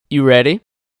You ready?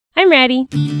 I'm ready.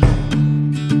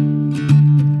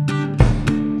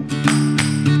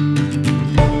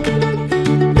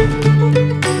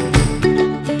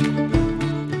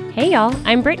 Hey y'all,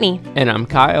 I'm Brittany. And I'm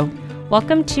Kyle.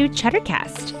 Welcome to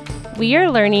Cheddarcast. We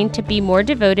are learning to be more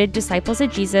devoted disciples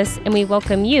of Jesus, and we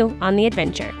welcome you on the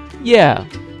adventure. Yeah,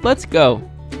 let's go.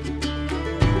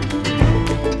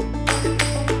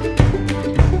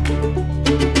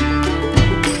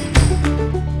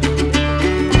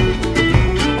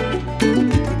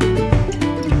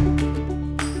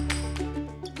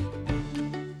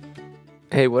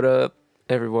 Hey, what up,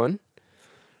 everyone?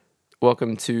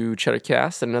 Welcome to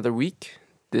Cheddarcast, another week.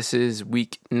 This is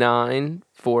week 9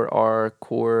 for our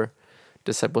core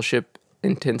discipleship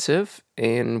intensive,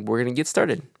 and we're going to get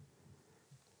started.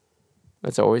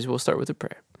 As always, we'll start with a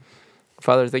prayer.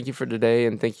 Father, thank you for today,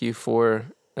 and thank you for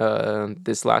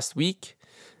this last week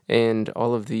and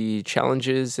all of the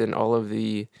challenges and all of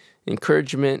the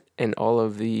encouragement and all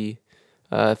of the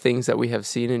things that we have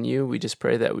seen in you. We just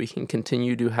pray that we can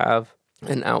continue to have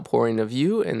an outpouring of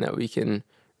you and that we can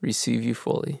receive you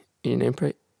fully. In your name,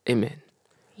 pray. Amen.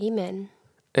 Amen.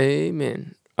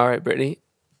 Amen. All right, Brittany,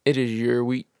 it is your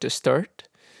week to start.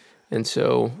 And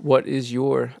so what is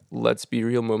your Let's Be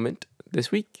Real moment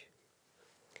this week?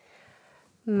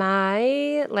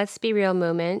 My Let's Be Real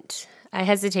moment, I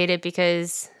hesitated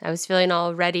because I was feeling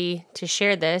all ready to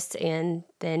share this, and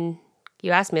then you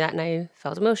asked me that, and I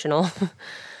felt emotional.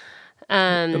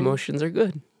 Emotions are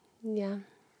good. Yeah,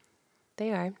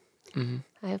 they are. Mm-hmm.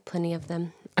 I have plenty of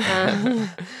them.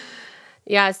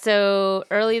 Yeah, so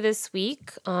early this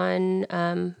week on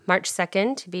March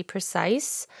 2nd, to be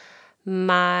precise,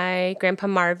 my grandpa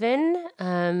Marvin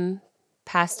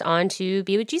passed on to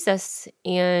be with Jesus.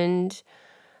 And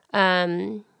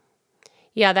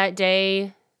yeah, that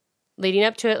day leading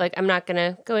up to it, like I'm not going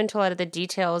to go into a lot of the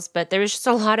details, but there was just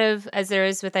a lot of, as there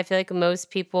is with, I feel like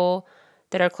most people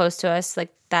that are close to us,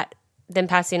 like that, them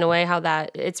passing away, how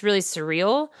that, it's really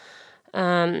surreal.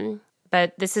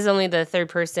 But this is only the third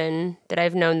person that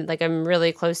I've known, like I'm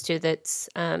really close to, that's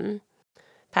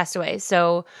passed away.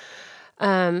 So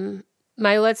my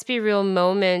Let's Be Real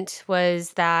moment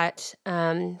was that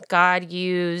God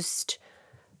used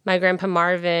my grandpa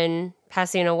Marvin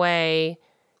passing away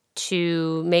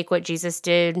to make what Jesus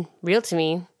did real to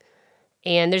me.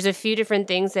 And there's a few different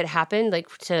things that happened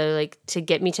to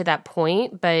get me to that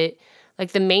point, but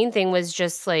like the main thing was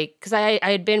just like, because I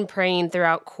had been praying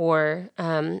throughout core.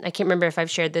 I can't remember if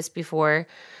I've shared this before,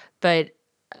 but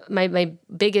my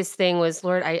biggest thing was,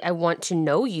 Lord, I want to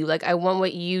know you. Like I want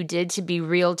what you did to be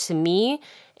real to me.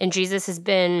 And Jesus has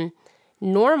been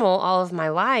normal all of my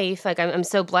life. Like I'm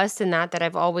so blessed in that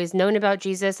I've always known about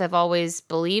Jesus. I've always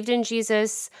believed in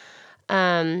Jesus.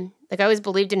 Like I always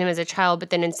believed in him as a child, but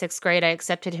then in 6th grade, I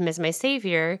accepted him as my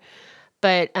savior.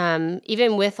 But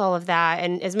even with all of that,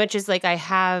 and as much as like I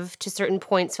have to certain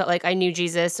points felt like I knew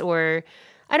Jesus, or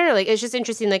I don't know, like it's just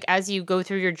interesting, like as you go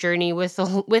through your journey with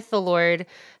the Lord,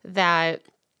 that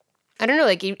I don't know,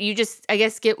 like you just, I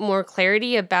guess, get more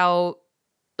clarity about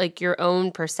like your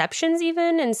own perceptions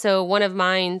even. And so one of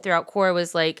mine throughout core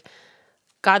was like,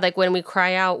 God, like when we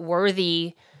cry out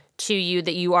worthy to you,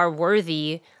 that you are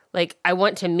worthy, like I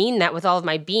want to mean that with all of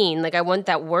my being. Like I want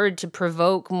that word to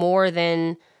provoke more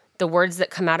than the words that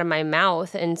come out of my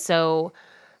mouth. And so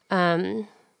when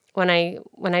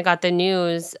I got the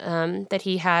news that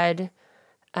he had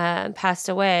passed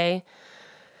away,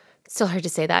 it's still hard to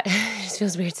say that. It just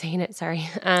feels weird saying it. Sorry.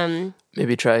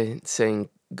 Maybe try saying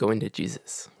going to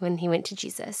Jesus. When he went to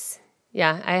Jesus.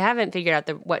 Yeah, I haven't figured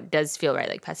out what does feel right,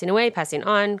 like passing away, passing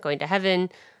on, going to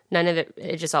heaven. None of it,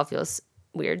 it just all feels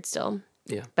weird still.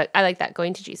 Yeah. But I like that,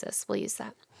 going to Jesus. We'll use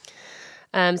that.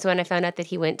 So when I found out that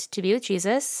he went to be with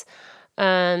Jesus,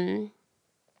 the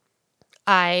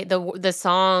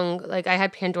song, like I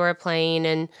had Pandora playing,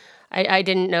 and I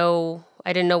didn't know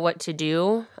what to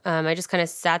do. I just kind of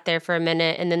sat there for a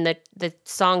minute, and then the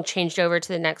song changed over to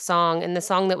the next song, and the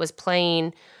song that was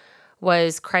playing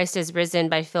was Christ is Risen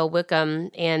by Phil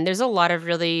Wickham. And there's a lot of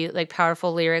really like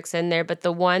powerful lyrics in there, but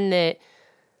the one that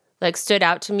like stood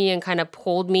out to me and kind of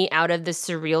pulled me out of the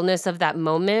surrealness of that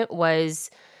moment was,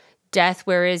 death,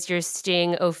 where is your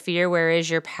sting? Oh, fear, where is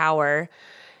your power?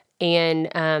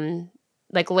 And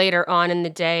like later on in the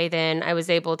day, then I was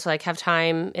able to like have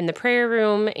time in the prayer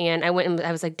room, and I went and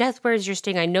I was like, death, where is your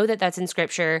sting? I know that that's in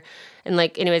scripture. And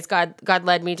like, anyways, God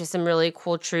led me to some really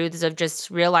cool truths of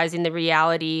just realizing the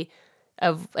reality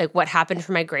of like what happened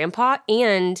for my grandpa,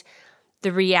 and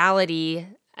the reality,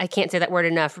 I can't say that word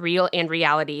enough, real and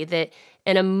reality, that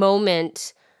in a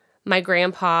moment my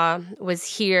grandpa was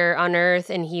here on earth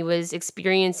and he was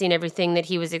experiencing everything that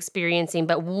he was experiencing.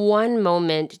 But one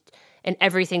moment and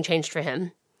everything changed for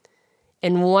him.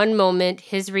 In one moment,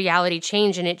 his reality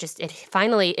changed, and it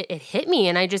finally hit me.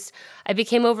 And I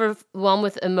became overwhelmed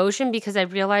with emotion because I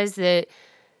realized that,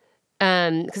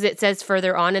 because it says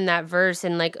further on in that verse,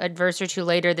 and like a verse or two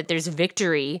later, that there's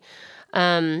victory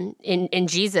in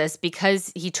Jesus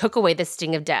because he took away the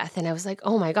sting of death. And I was like,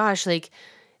 oh my gosh, like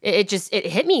it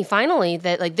hit me finally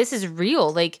that like this is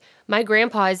real. Like my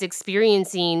grandpa is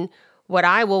experiencing what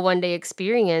I will one day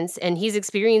experience, and he's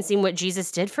experiencing what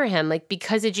Jesus did for him. Like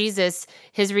because of Jesus,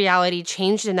 his reality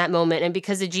changed in that moment, and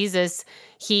because of Jesus,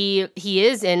 he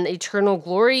is in eternal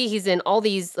glory. He's in all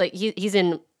these like he's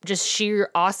in just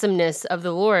sheer awesomeness of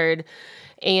the Lord,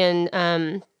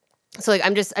 and so like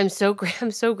I'm so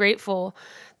grateful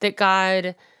that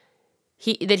God.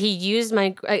 He used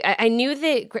my, I knew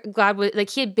that God was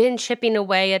like, he had been chipping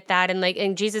away at that,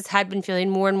 and Jesus had been feeling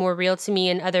more and more real to me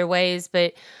in other ways.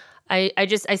 But I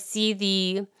see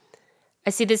the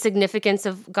significance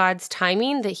of God's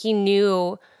timing, that he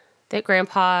knew that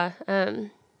Grandpa,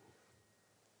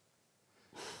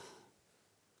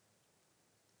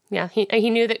 he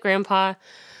knew that Grandpa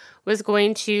was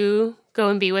going to go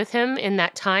and be with him in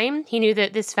that time. He knew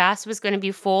that this fast was going to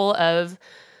be full of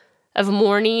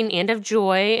mourning and of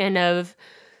joy and of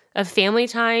family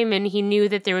time, and he knew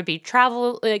that there would be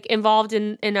travel like involved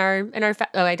in our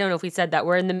I don't know if we said that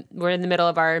we're in the middle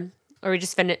of our, or we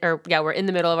just finished, or yeah, we're in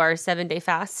the middle of our 7-day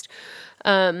fast.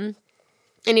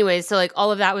 Anyways, so like all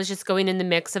of that was just going in the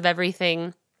mix of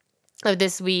everything of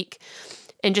this week,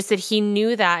 and just that he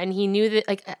knew that, and he knew that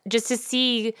like just to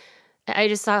see, I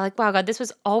just thought like, wow, God, this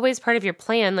was always part of your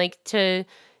plan, like to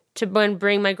one,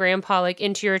 bring my grandpa like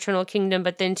into your eternal kingdom,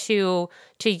 but then to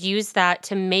use that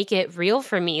to make it real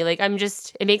for me. Like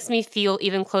it makes me feel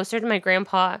even closer to my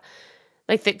grandpa,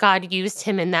 like that God used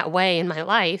him in that way in my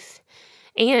life.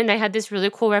 And I had this really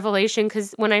cool revelation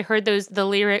because when I heard the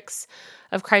lyrics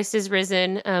of Christ is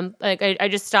risen, like I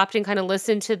just stopped and kind of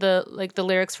listened to the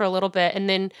lyrics for a little bit, and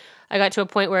then I got to a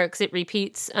point where, because it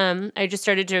repeats, I just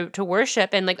started to worship,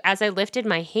 and like as I lifted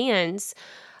my hands,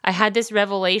 I had this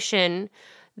revelation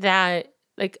that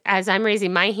like as I'm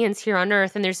raising my hands here on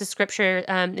earth, and there's a scripture,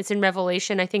 it's in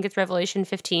Revelation, I think it's Revelation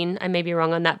 15, I may be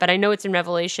wrong on that, but I know it's in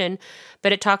Revelation,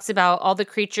 but it talks about all the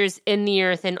creatures in the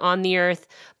earth and on the earth,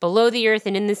 below the earth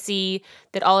and in the sea,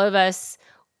 that all of us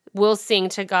will sing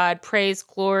to God praise,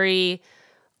 glory,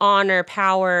 honor,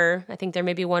 power. I think there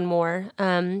may be one more,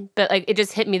 but like it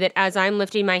just hit me that as I'm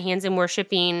lifting my hands and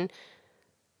worshiping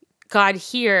God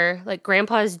here, like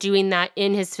Grandpa is doing that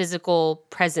in his physical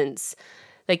presence.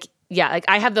 Like, yeah, like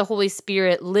I have the Holy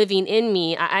Spirit living in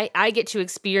me. I get to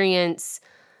experience,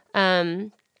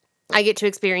 God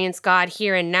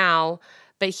here and now,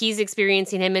 but he's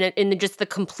experiencing him in just the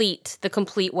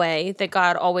complete way that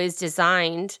God always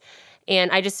designed.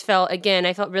 And I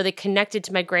felt really connected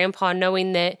to my grandpa,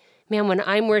 knowing that, man, when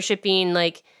I'm worshiping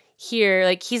like here,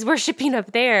 like he's worshiping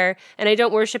up there, and I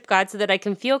don't worship God so that I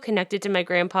can feel connected to my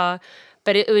grandpa.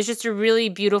 But it was just a really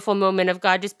beautiful moment of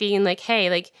God just being like, hey,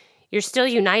 like, you're still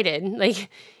united, like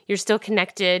you're still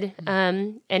connected.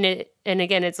 And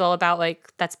again, it's all about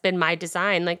like, that's been my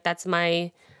design. Like that's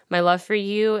my love for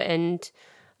you. And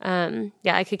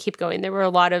I could keep going. There were a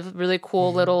lot of really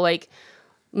cool little like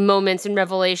moments and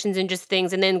revelations and just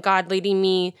things. And then God leading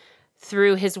me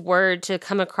through his word to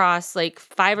come across like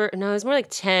it was more like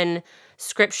 10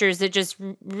 scriptures that just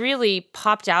really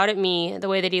popped out at me, the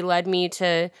way that he led me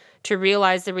to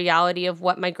realize the reality of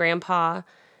what my grandpa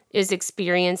is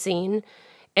experiencing.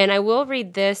 And I will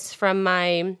read this from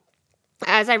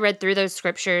as I read through those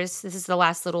scriptures, this is the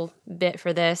last little bit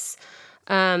for this.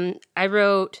 I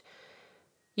wrote,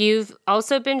 "You've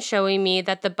also been showing me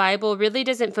that the Bible really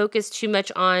doesn't focus too much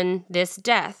on this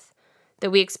death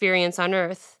that we experience on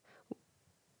earth.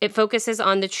 It focuses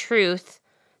on the truth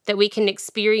that we can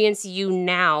experience you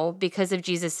now because of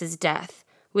Jesus' death.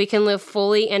 We can live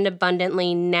fully and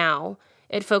abundantly now.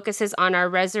 It focuses on our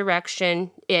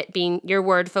resurrection, it being your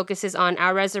word focuses on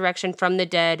our resurrection from the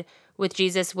dead with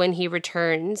Jesus when he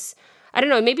returns." I don't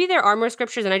know, maybe there are more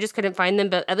scriptures and I just couldn't find them,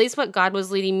 but at least what God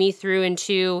was leading me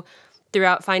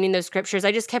throughout finding those scriptures,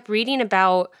 I just kept reading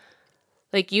about,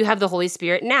 like, you have the Holy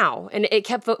Spirit now. And it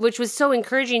kept, which was so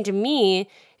encouraging to me.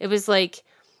 It was like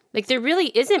there really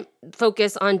isn't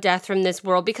focus on death from this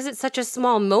world because it's such a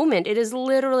small moment. It is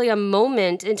literally a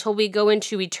moment until we go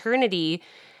into eternity.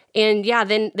 And yeah,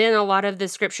 then a lot of the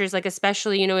scriptures, like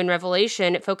especially, in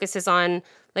Revelation, it focuses on,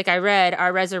 like I read,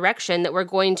 our resurrection, that we're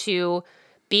going to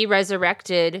be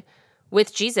resurrected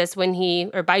with Jesus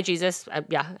or by Jesus,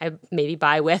 maybe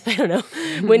by with, I don't know,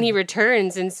 when he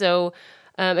returns. And so,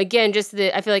 again,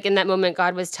 I feel like in that moment,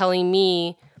 God was telling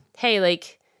me, hey,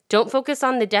 like, don't focus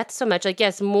on the death so much. Like,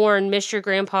 yes, mourn, miss your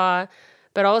grandpa,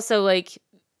 but also like,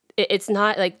 it's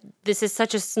not like this is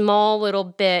such a small little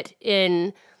bit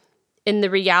in the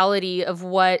reality of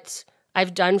what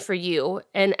I've done for you.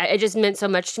 And it just meant so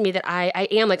much to me that I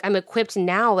am like, I'm equipped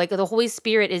now. Like the Holy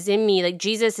Spirit is in me. Like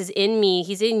Jesus is in me.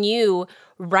 He's in you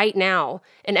right now.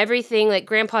 And everything, like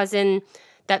grandpa's in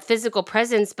that physical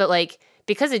presence, but like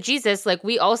because of Jesus, like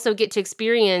we also get to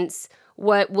experience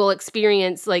what we'll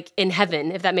experience like in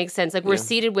heaven, if that makes sense. Like we're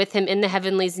seated with him in the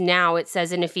heavenlies now, it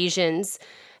says in Ephesians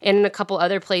and in a couple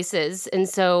other places. And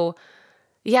so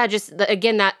yeah, just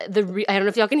again, I don't know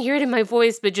if y'all can hear it in my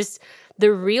voice, but just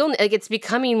the real, like it's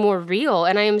becoming more real.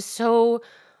 And I'm so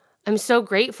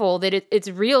grateful that it's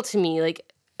real to me.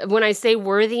 Like when I say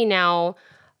worthy now,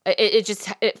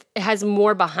 it has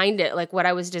more behind it, like what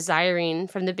I was desiring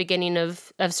from the beginning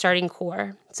of starting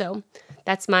CORE. So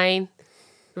that's my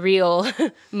real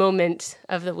moment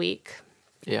of the week.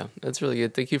 Yeah, that's really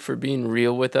good. Thank you for being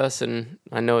real with us. And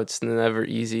I know it's never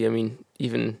easy. I mean,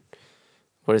 even,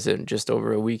 what is it, just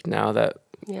over a week now that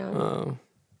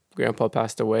Grandpa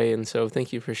passed away. And so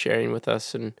thank you for sharing with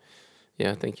us. And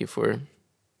yeah, thank you for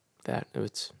that.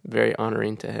 It's very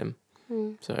honoring to him.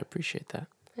 So I appreciate that.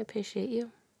 I appreciate you.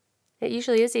 It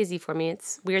usually is easy for me.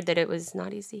 It's weird that it was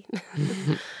not easy.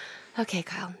 Okay,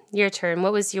 Kyle, your turn.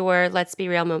 What was your Let's Be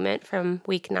Real moment from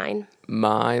week 9?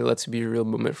 My Let's Be Real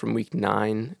moment from week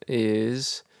 9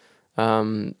 is,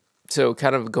 so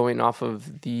kind of going off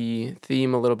of the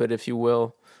theme a little bit, if you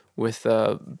will, with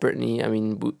Brittany. I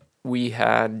mean, we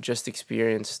had just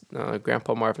experienced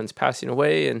Grandpa Marvin's passing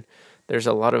away, and there's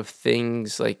a lot of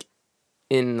things like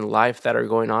in life that are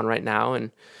going on right now.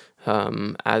 And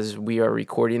as we are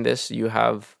recording this, you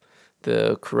have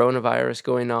the coronavirus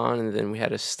going on, and then we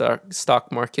had a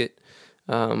stock market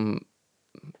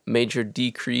major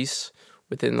decrease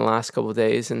within the last couple of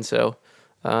days. And so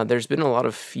there's been a lot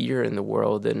of fear in the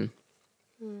world, and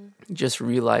just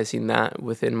realizing that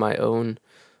within my own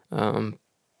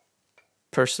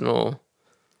personal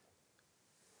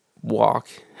walk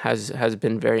has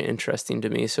been very interesting to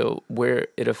me. So where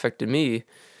it affected me,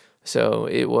 so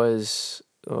it was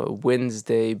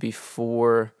Wednesday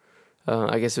before,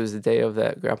 I guess it was the day of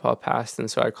that Grandpa passed. And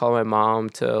so I called my mom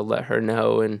to let her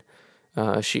know, and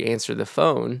she answered the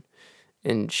phone,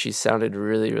 and she sounded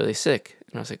really, really sick.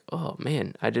 And I was like, oh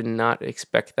man, I did not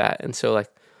expect that. And so like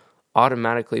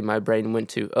automatically my brain went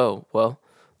to, oh, well,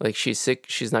 like she's sick,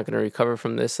 she's not going to recover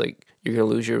from this. Like you're going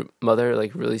to lose your mother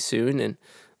like really soon. And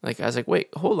like, I was like, wait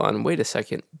a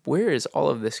second. Where is all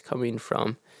of this coming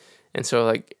from? And so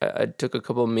like I took a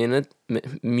couple of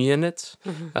minutes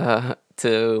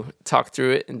to talk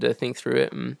through it and to think through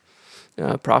it and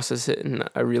process it. And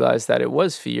I realized that it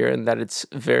was fear and that it's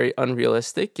very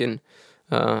unrealistic. And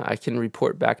I can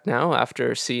report back now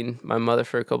after seeing my mother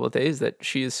for a couple of days that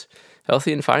she's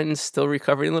healthy and fine and still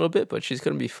recovering a little bit, but she's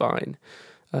going to be fine.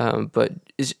 But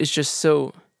it's just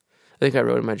so, I think I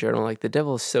wrote in my journal, like the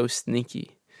devil is so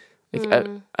sneaky.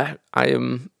 Like I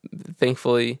am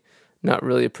thankfully not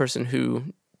really a person who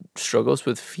struggles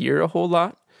with fear a whole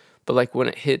lot, but like when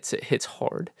it hits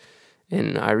hard.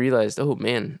 And I realized, oh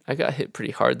man, I got hit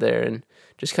pretty hard there. And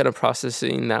just kind of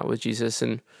processing that with Jesus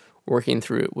and working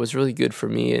through it was really good for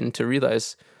me. And to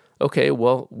realize, okay,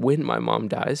 well, when my mom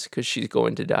dies, because she's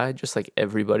going to die just like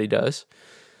everybody does,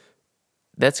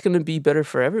 that's going to be better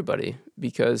for everybody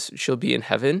because she'll be in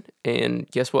heaven. And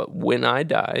guess what? When I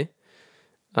die,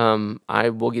 I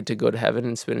will get to go to heaven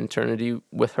and spend eternity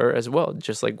with her as well,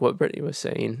 just like what Brittany was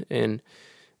saying. And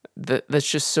that's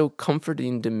just so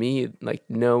comforting to me, like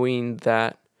knowing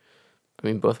that, I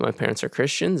mean, both my parents are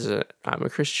Christians, I'm a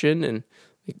Christian, and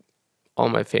like, all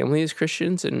my family is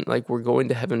Christians, and like we're going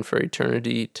to heaven for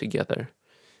eternity together,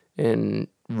 and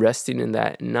resting in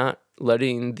that, and not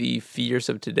letting the fears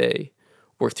of today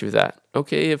work through that.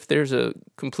 Okay, if there's a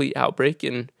complete outbreak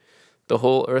and the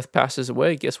whole earth passes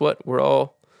away, guess what? We're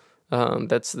all,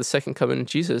 that's the second coming of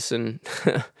Jesus, and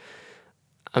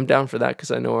I'm down for that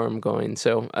because I know where I'm going.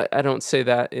 So I don't say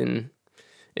that in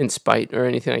spite or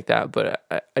anything like that, but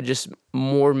I just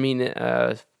more mean it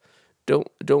as don't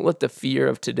let the fear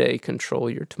of today control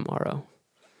your tomorrow.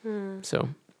 So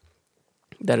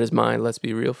that is my Let's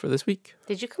Be Real for this week.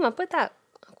 Did you come up with that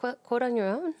quote on your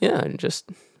own? Yeah, and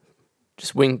just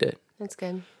winged it. That's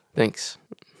good. Thanks.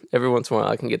 Every once in a while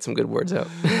I can get some good words out.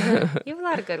 You have a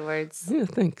lot of good words. Yeah,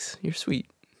 thanks. You're sweet.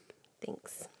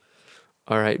 Thanks.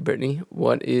 All right, Brittany,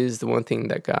 what is the one thing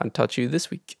that God taught you this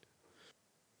week?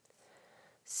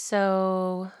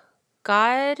 So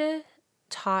God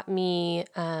taught me,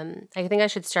 I think I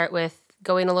should start with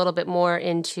going a little bit more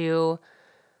into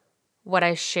what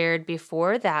I shared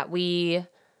before, that we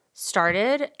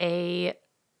started a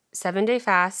 7-day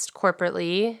fast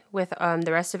corporately with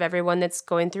the rest of everyone that's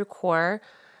going through core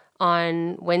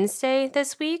on Wednesday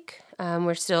this week.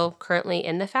 We're still currently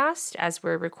in the fast as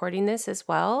we're recording this as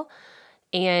well.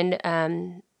 And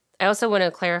I also want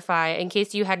to clarify, in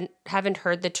case you haven't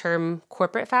heard the term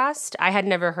corporate fast, I had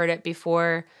never heard it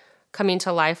before coming to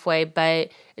Lifeway, but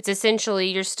it's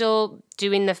essentially you're still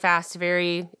doing the fast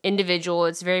very individual.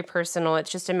 It's very personal.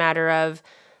 It's just a matter of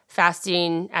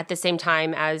fasting at the same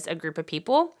time as a group of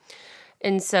people.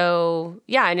 And so,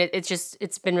 yeah, and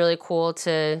it's been really cool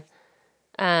to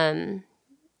do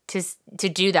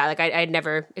that. Like I'd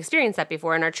never experienced that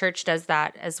before, and our church does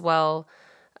that as well.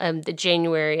 The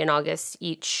January and August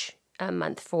each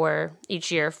month for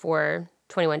each year for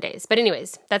 21 days. But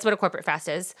anyways, that's what a corporate fast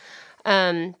is.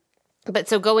 But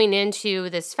so going into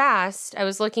this fast, I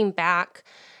was looking back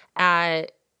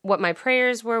at what my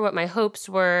prayers were, what my hopes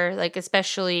were, like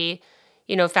especially,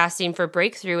 fasting for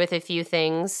breakthrough with a few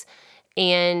things.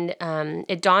 And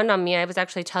it dawned on me, I was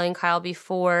actually telling Kyle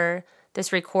before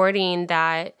this recording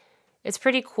that it's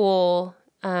pretty cool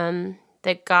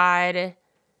that God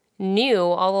knew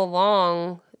all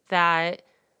along that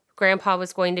Grandpa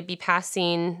was going to be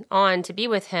passing on to be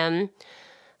with him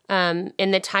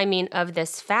in the timing of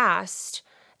this fast.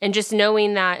 And just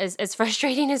knowing that, as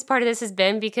frustrating as part of this has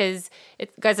been, because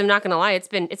guys, I'm not going to lie,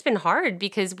 it's been hard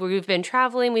because we've been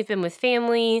traveling, we've been with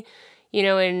family,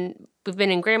 and we've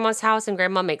been in Grandma's house, and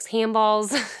Grandma makes handballs.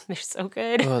 They're so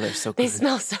good. Oh, they're so good. They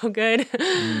smell so good.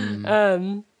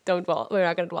 Don't dwell. We're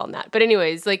not going to dwell on that. But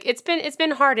anyways, like it's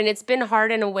been hard, and it's been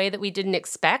hard in a way that we didn't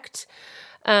expect.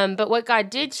 But what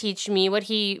God did teach me, what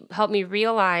He helped me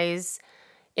realize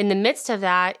in the midst of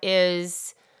that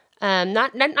is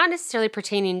not necessarily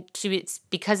pertaining to it's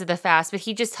because of the fast, but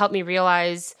He just helped me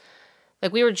realize,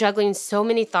 like, we were juggling so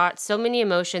many thoughts, so many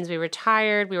emotions. We were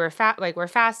tired. We were we're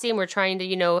fasting. We're trying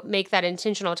to, make that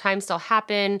intentional time still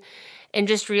happen, and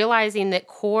just realizing that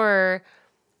core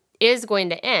is going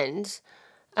to end.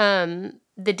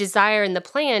 The desire and the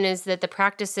plan is that the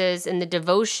practices and the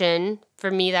devotion,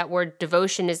 for me, that word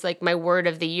devotion is like my word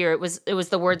of the year. It was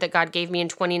the word that God gave me in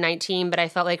 2019, but I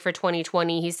felt like for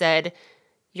 2020, He said,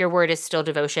 your word is still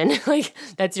devotion. Like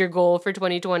that's your goal for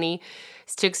 2020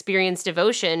 is to experience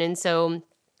devotion. And so,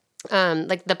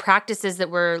 like the practices that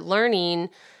we're learning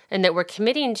and that we're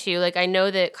committing to, like I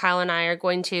know that Kyle and I are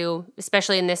going to,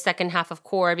 especially in this second half of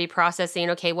core, be processing,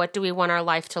 okay, what do we want our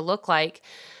life to look like?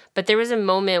 But there was a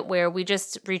moment where we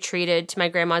just retreated to my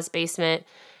grandma's basement,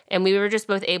 and we were just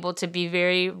both able to be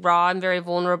very raw and very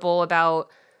vulnerable about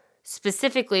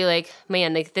specifically, like,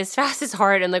 man, like this fast is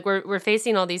hard, and like we're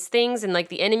facing all these things, and like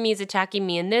the enemy is attacking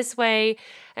me in this way,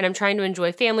 and I'm trying to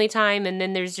enjoy family time, and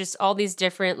then there's just all these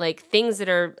different like things that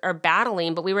are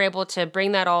battling, but we were able to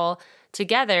bring that all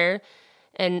together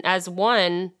and as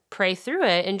one pray through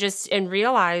it and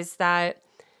realize that,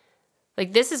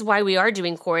 like, this is why we are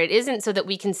doing core. It isn't so that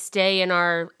we can stay in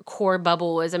our core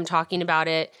bubble as I'm talking about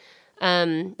it.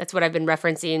 That's what I've been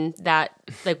referencing, that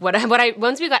like what I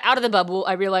once we got out of the bubble,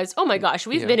 I realized, oh my gosh,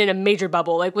 we've been in a major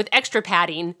bubble, like with extra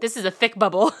padding. This is a thick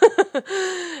bubble.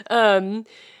 And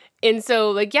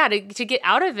so like, yeah, to get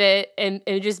out of it and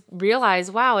just realize,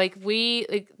 wow, like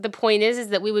the point is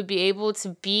that we would be able to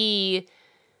be,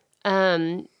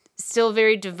 still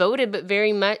very devoted, but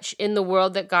very much in the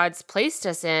world that God's placed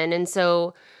us in. And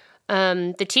so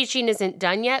the teaching isn't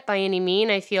done yet by any mean.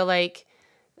 I feel like,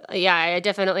 I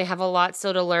definitely have a lot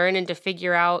still to learn and to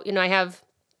figure out. I have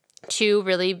 2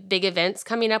 really big events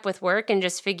coming up with work, and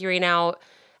just figuring out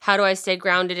how do I stay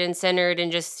grounded and centered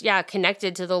and just,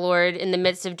 connected to the Lord in the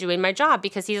midst of doing my job,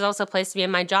 because He's also placed me in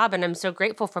my job, and I'm so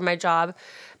grateful for my job.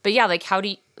 But like, how do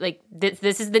you, like,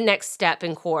 this is the next step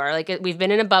in core. Like, we've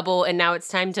been in a bubble, and now it's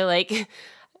time to, like,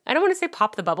 I don't want to say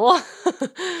pop the bubble,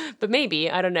 but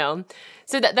maybe, I don't know.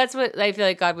 So that's what I feel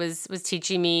like God was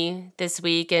teaching me this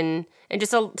week, and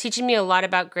just teaching me a lot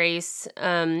about grace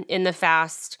in the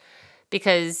fast,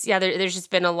 because, there's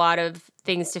just been a lot of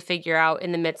things to figure out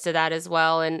in the midst of that as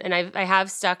well. And I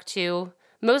have stuck to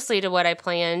mostly to what I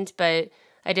planned, but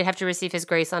I did have to receive His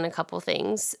grace on a couple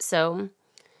things. So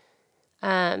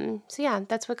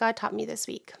that's what God taught me this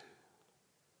week.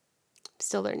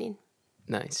 Still learning.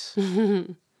 Nice.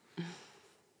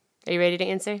 Are you ready to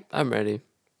answer? I'm ready.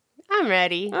 I'm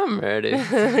ready.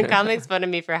 Kyle makes fun of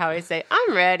me for how I say,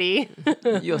 I'm ready.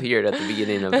 You'll hear it at the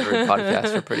beginning of every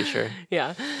podcast, we're pretty sure.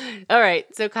 Yeah. All right.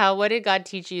 So Kyle, what did God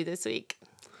teach you this week?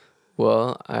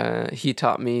 Well, he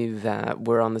taught me that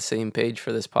we're on the same page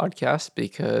for this podcast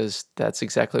because that's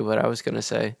exactly what I was going to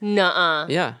say. Nuh-uh.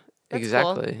 Yeah, That's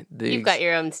exactly. Cool. You've got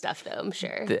your own stuff, though, I'm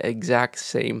sure. The exact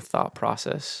same thought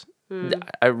process.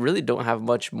 I really don't have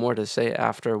much more to say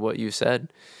after what you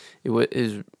said.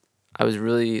 I was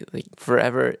really, like,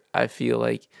 forever, I feel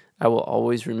like I will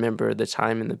always remember the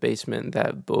time in the basement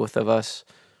that both of us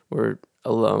were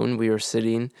alone. We were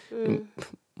sitting and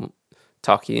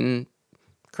talking,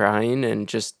 crying, and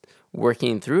just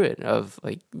working through it, of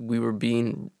like we were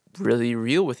being really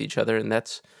real with each other, and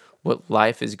that's what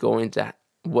life is going to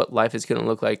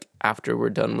look like after we're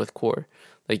done with core.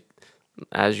 Like,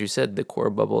 as you said, the core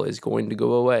bubble is going to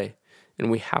go away,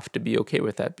 and we have to be okay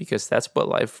with that because that's what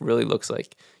life really looks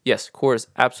like. Yes, core is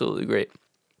absolutely great.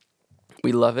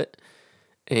 We love it,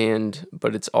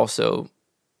 but it's also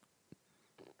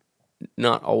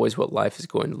not always what life is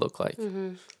going to look like.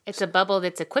 It's a bubble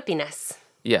that's equipping us.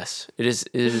 Yes, it is.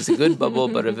 It is a good bubble,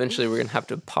 but eventually we're gonna have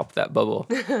to pop that bubble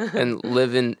and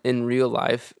live in real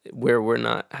life where we're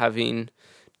not having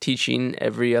teaching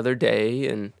every other day,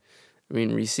 and I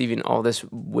mean receiving all this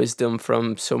wisdom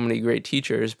from so many great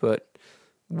teachers. But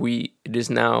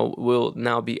will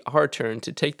now be our turn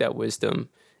to take that wisdom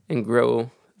and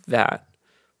grow that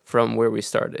from where we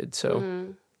started.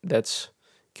 So that's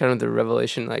kind of the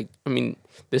revelation. Like, I mean,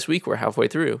 this week we're halfway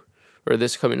through. Or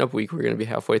this coming up week, we're going to be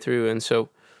halfway through. And so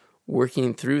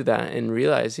working through that and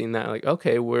realizing that, like,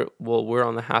 okay, we're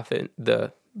on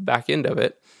the back end of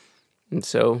it. And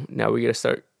so now we got to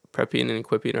start prepping and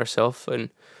equipping ourselves.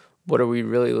 And what are we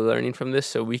really learning from this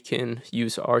so we can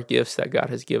use our gifts that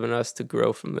God has given us to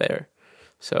grow from there.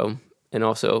 So, and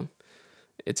also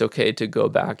it's okay to go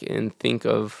back and think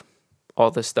of all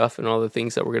the stuff and all the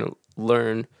things that we're going to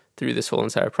learn through this whole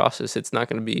entire process. It's not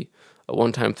going to be a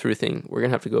one-time through thing. We're going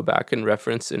to have to go back and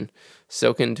reference and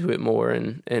soak into it more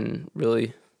and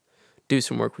really do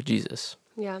some work with Jesus.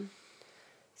 Yeah.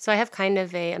 So I have kind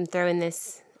of I'm throwing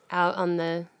this out on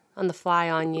the fly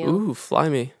on you. Ooh, fly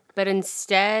me. But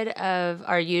instead of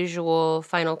our usual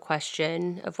final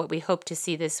question of what we hope to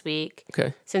see this week,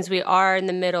 okay, since we are in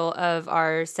the middle of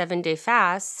our 7-day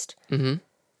fast,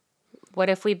 what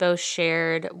if we both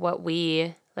shared what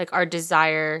we, like, our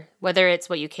desire, whether it's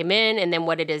what you came in and then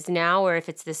what it is now, or if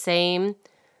it's the same?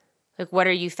 Like, what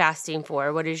are you fasting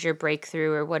for? What is your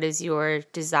breakthrough, or what is your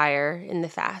desire in the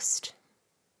fast?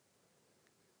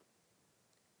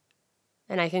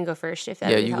 And I can go first if that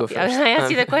would help you. I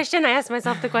asked you the question. I asked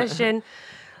myself the question.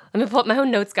 Let me pull up my own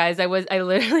notes, guys. I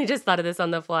literally just thought of this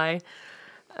on the fly.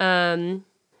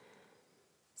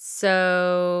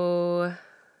 So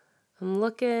I'm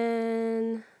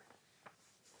looking.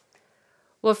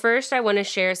 Well, first I want to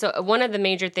share. So one of the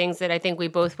major things that I think we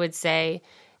both would say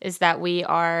is that we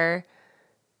are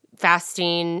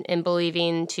fasting and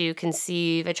believing to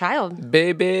conceive a child.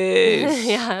 Babies.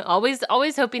 Yeah,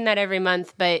 always hoping that every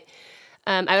month, but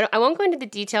I won't go into the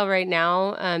detail right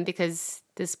now because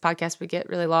this podcast would get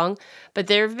really long. But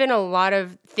there have been a lot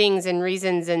of things and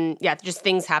reasons and, just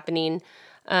things happening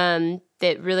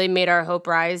that really made our hope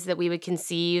rise that we would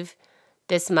conceive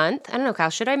this month. I don't know, Kyle,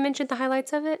 should I mention the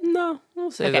highlights of it? No,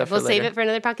 we'll save that for later. Save it for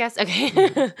another podcast? Okay.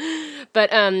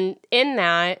 But in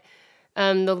that,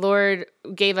 the Lord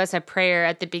gave us a prayer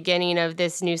at the beginning of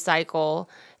this new cycle,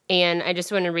 and I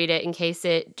just want to read it in case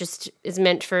it just is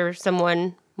meant for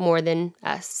someone more than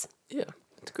us. Yeah,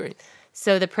 that's great.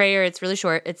 So the prayer, it's really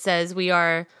short. It says, we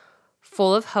are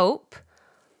full of hope,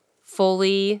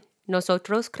 fully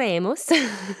nosotros creemos,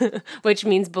 which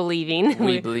means believing.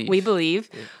 We believe. We believe.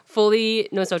 Yeah. Fully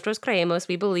nosotros creemos,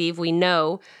 we believe, we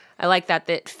know. I like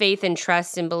that faith and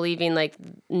trust and believing, like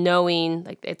knowing,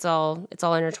 like it's all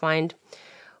intertwined.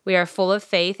 We are full of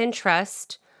faith and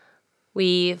trust.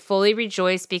 We fully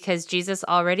rejoice because Jesus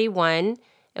already won,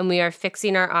 and we are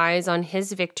fixing our eyes on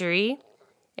his victory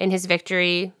and his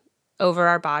victory over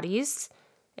our bodies,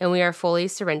 and we are fully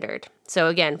surrendered. So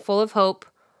again, full of hope,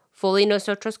 fully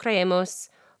nosotros creemos,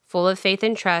 full of faith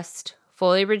and trust,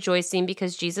 fully rejoicing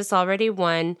because Jesus already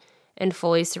won, and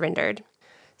fully surrendered.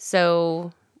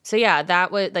 So yeah,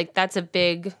 that's a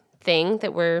big thing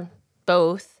that we're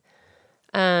both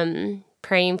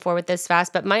praying for with this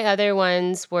fast. But my other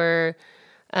ones were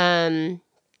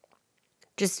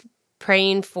just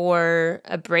praying for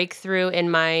a breakthrough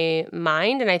in my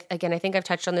mind. And I think I've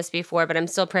touched on this before, but I'm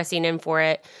still pressing in for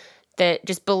it, that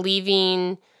just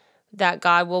believing that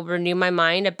God will renew my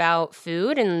mind about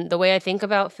food and the way I think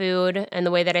about food and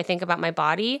the way that I think about my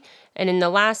body. And in the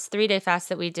last 3-day fast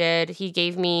that we did, he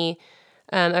gave me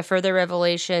a further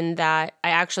revelation that I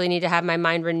actually need to have my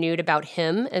mind renewed about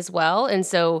him as well. And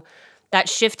so that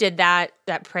shifted that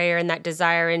prayer and that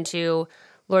desire into,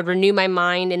 Lord, renew my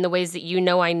mind in the ways that you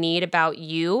know I need about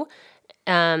you,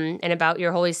 and about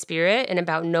your Holy Spirit and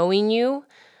about knowing you.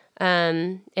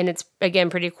 And it's, again,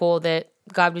 pretty cool that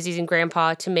God was using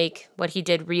Grandpa to make what he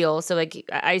did real. So like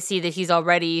I see that he's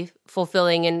already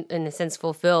fulfilling and in a sense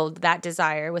fulfilled that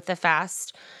desire with the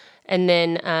fast. And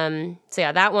then, so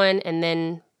yeah, that one. And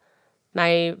then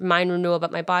my mind renewal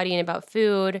about my body and about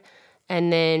food.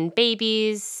 And then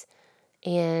babies.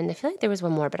 And I feel like there was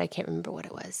one more, but I can't remember what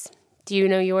it was. Do you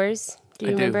know yours? Do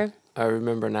you remember? I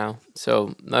remember now.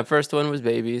 So my first one was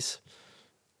babies.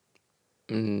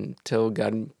 Until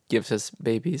God gives us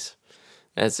babies,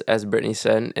 as Brittany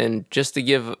said. And just to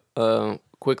give a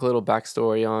quick little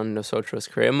backstory on Nosotros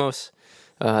Creemos,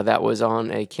 that was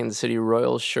on a Kansas City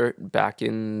Royals shirt back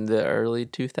in the early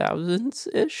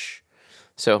 2000s-ish.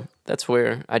 So that's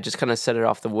where I just kind of set it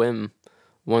off the whim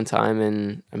one time,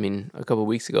 and I mean a couple of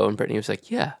weeks ago, and Brittany was like,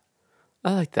 "Yeah,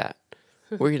 I like that.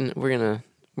 We're gonna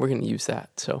use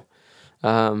that." So,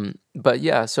 but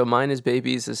yeah, so mine is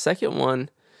babies. The second one,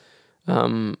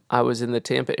 I was in the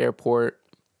Tampa airport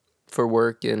for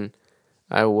work, and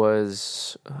I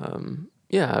was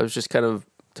just kind of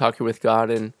talking with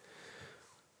God, and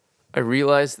I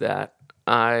realized that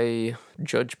I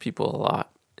judge people a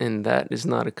lot, and that is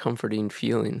not a comforting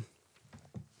feeling.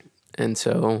 And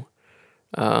so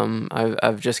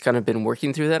I've just kind of been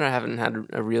working through that. I haven't had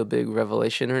a real big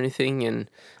revelation or anything, and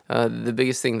the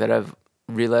biggest thing that I've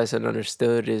realized and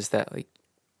understood is that, like,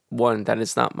 one, that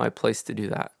it's not my place to do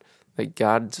that. Like,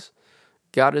 God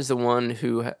is the one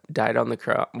who died on the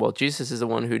cross. Well, Jesus is the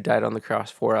one who died on the cross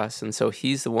for us, and so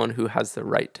he's the one who has the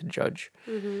right to judge.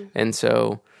 Mm-hmm. And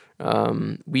so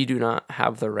we do not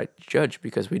have the right to judge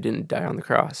because we didn't die on the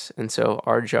cross. And so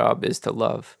our job is to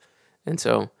love. And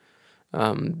so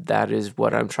that is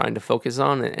what I'm trying to focus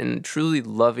on, and truly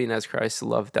loving as Christ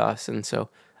loved us. And so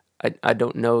I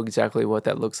don't know exactly what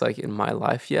that looks like in my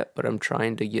life yet, but I'm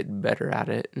trying to get better at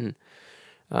it. And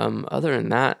other than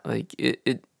that, like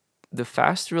the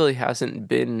fast really hasn't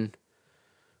been,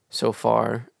 so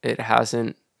far, it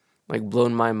hasn't like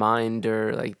blown my mind,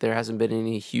 or like there hasn't been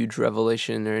any huge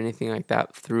revelation or anything like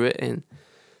that through it, and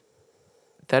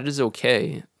that is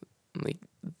okay. Like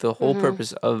the whole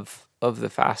purpose of the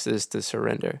fast is to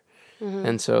surrender.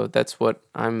 And so that's what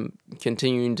I'm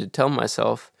continuing to tell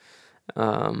myself,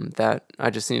 that I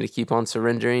just need to keep on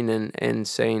surrendering and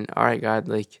saying, all right, God,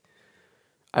 like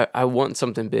I want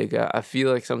something big. I feel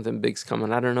like something big's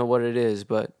coming. I don't know what it is,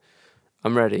 but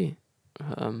I'm ready.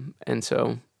 And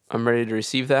so I'm ready to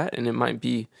receive that. And it might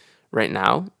be right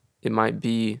now. It might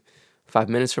be 5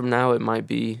 minutes from now. It might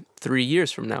be 3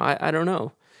 years from now. I don't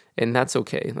know. And that's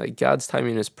okay. Like God's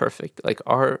timing is perfect. Like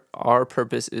our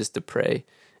purpose is to pray,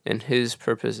 and his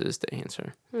purpose is to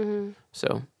answer.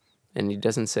 So, and he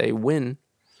doesn't say when,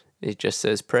 it just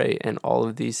says pray, and all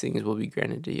of these things will be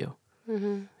granted to you.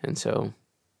 And so,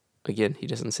 again, he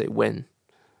doesn't say when,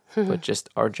 but just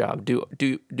our job.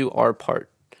 Do our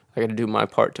part. I got to do my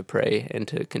part to pray and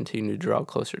to continue to draw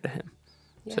closer to him.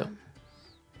 Yeah. So,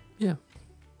 yeah.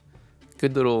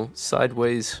 Good little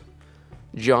sideways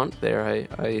jaunt there.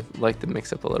 I like the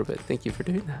mix up a little bit. Thank you for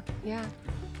doing that. Yeah.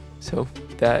 So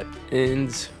that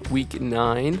ends week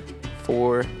 9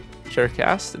 for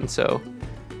Cheddarcast. And so,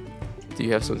 do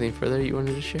you have something further you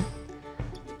wanted to share?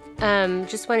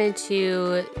 Just wanted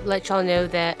to let y'all know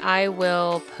that I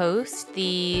will post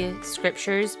the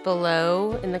scriptures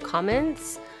below in the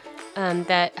comments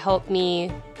that help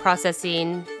me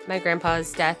processing my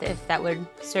grandpa's death, if that would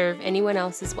serve anyone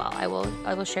else as well. I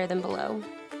will share them below.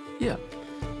 Yeah.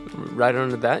 Right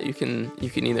under that, you can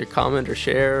either comment or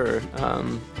share,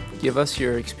 or give us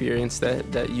your experience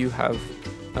that you have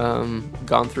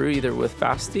gone through, either with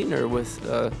fasting or with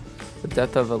the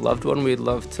death of a loved one. We'd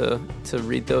love to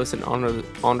read those and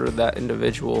honor that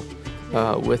individual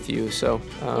with you. So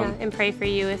and pray for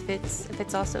you if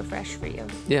it's also fresh for you.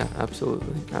 Yeah,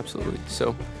 absolutely.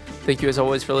 So thank you as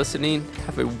always for listening.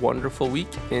 Have a wonderful week,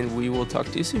 and we will talk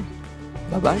to you soon.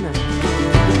 Bye-bye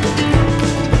now.